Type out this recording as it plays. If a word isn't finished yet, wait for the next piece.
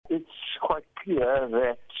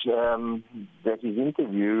clear that his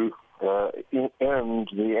interview earned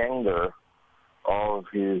the anger of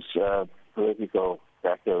his political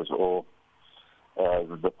backers or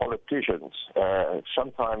the politicians.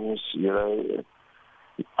 Sometimes,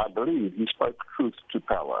 I believe he spoke truth to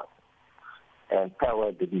power, and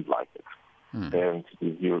power didn't like it. And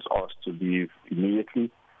he was asked to leave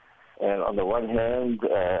immediately. And on the one hand,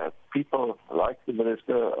 people like the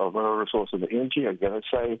Minister of Mineral Resources and Energy are going to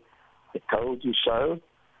say, I told you so.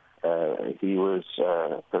 He was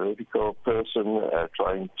a political person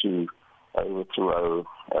trying to overthrow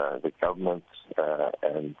the government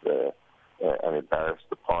and embarrass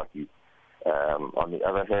the party. On the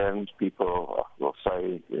other hand, people will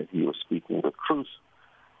say that he was speaking the truth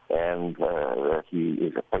and that he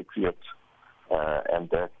is a patriot, and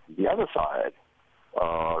that the other side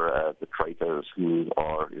are the traitors who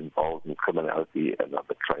are involved in criminality and are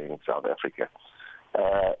betraying South Africa.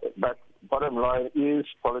 But bottom line is,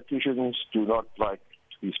 politicians do not like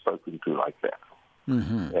to be spoken to like that.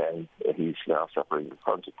 And he's now suffering the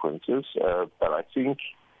consequences. But I think,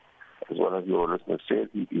 as one of your listeners said,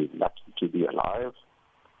 he is lucky to be alive.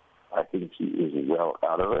 I think he is well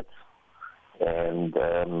out of it. And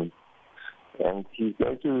he's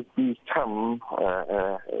going to become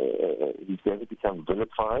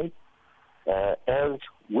vilified, as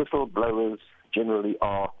whistleblowers generally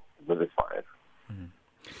are vilified.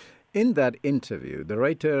 In that interview, the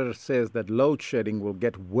writer says that load shedding will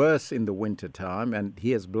get worse in the winter time, and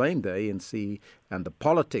he has blamed the ANC and the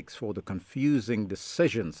politics for the confusing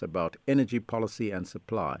decisions about energy policy and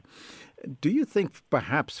supply. Do you think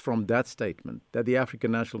perhaps from that statement that the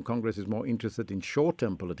African National Congress is more interested in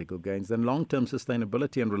short-term political gains than long-term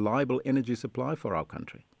sustainability and reliable energy supply for our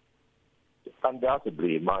country?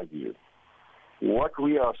 Undoubtedly, in my view. What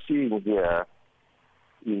we are seeing here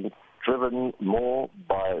is driven more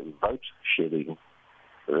by vote shedding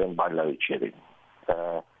than by load shedding.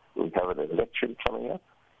 We have an election coming up,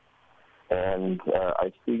 and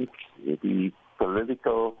I think the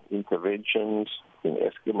political interventions in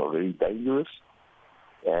Eskom are very dangerous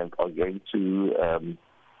and are going to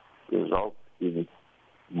result in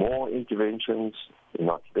more interventions,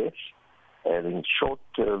 not less, and in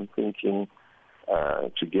short-term thinking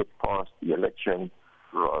to get past the election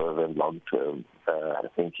rather than long-term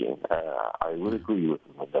thinking. I would agree with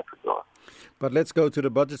him in that regard. But let's go to the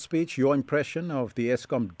budget speech. Your impression of the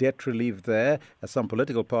Eskom debt relief there, as some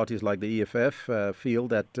political parties like the EFF feel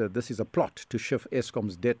that this is a plot to shift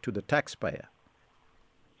Eskom's debt to the taxpayer.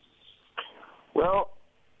 Well,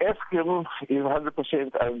 Eskom is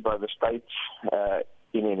 100% owned by the state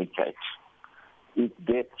in any case. Its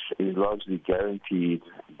debt is largely guaranteed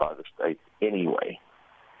by the state anyway.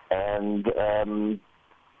 And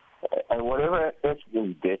whatever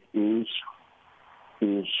Eskom's debt is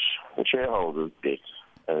the shareholders' debt.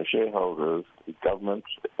 The shareholders, the government,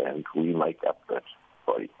 and we make up that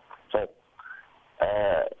body. So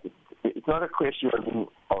it's not a question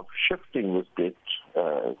of shifting this debt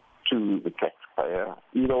to the taxpayer.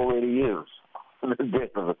 It already is the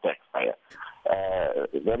debt of the taxpayer.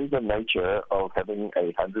 That is the nature of having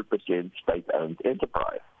a 100% state-owned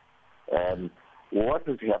enterprise. And what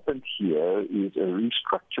has happened here is a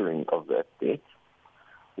restructuring of that debt,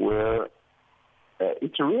 where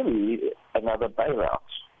it's really another bailout,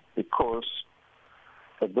 because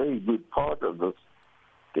a very good part of this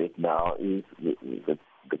debt now is the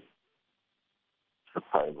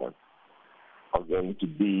payments are going to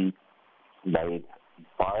be made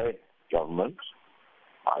by government,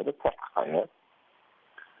 by the taxpayer,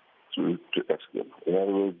 to Eskom. In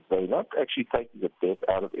other words, they're not actually taking the debt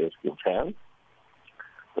out of Eskom's hands,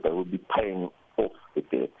 but they will be paying off the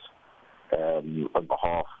debt on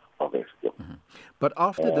behalf of Eskom. But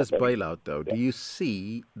after this bailout, though, do you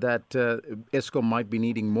see that Eskom might be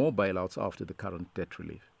needing more bailouts after the current debt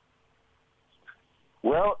relief?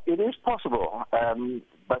 Well, it is possible,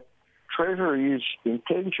 but Treasury's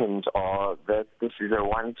intentions are that this is a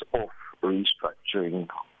once-off restructuring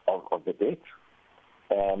of the debt.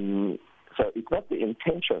 So it's not the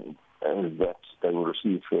intention that they will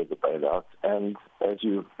receive further bailouts. And as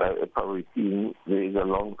you've probably seen, there is a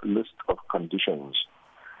long list of conditions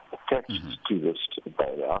attached to this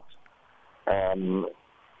bailout.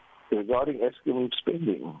 Regarding Eskom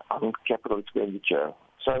spending on capital expenditure,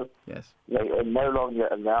 so they are no longer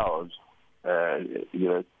allowed,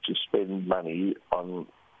 to spend money on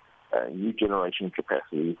new generation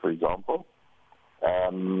capacity, for example.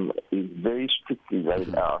 Is very strictly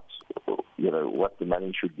laid out, what the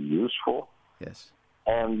money should be used for. Yes.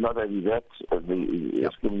 And not only that, the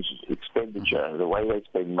Eskom's expenditure, the way they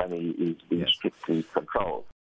spend money is being strictly controlled.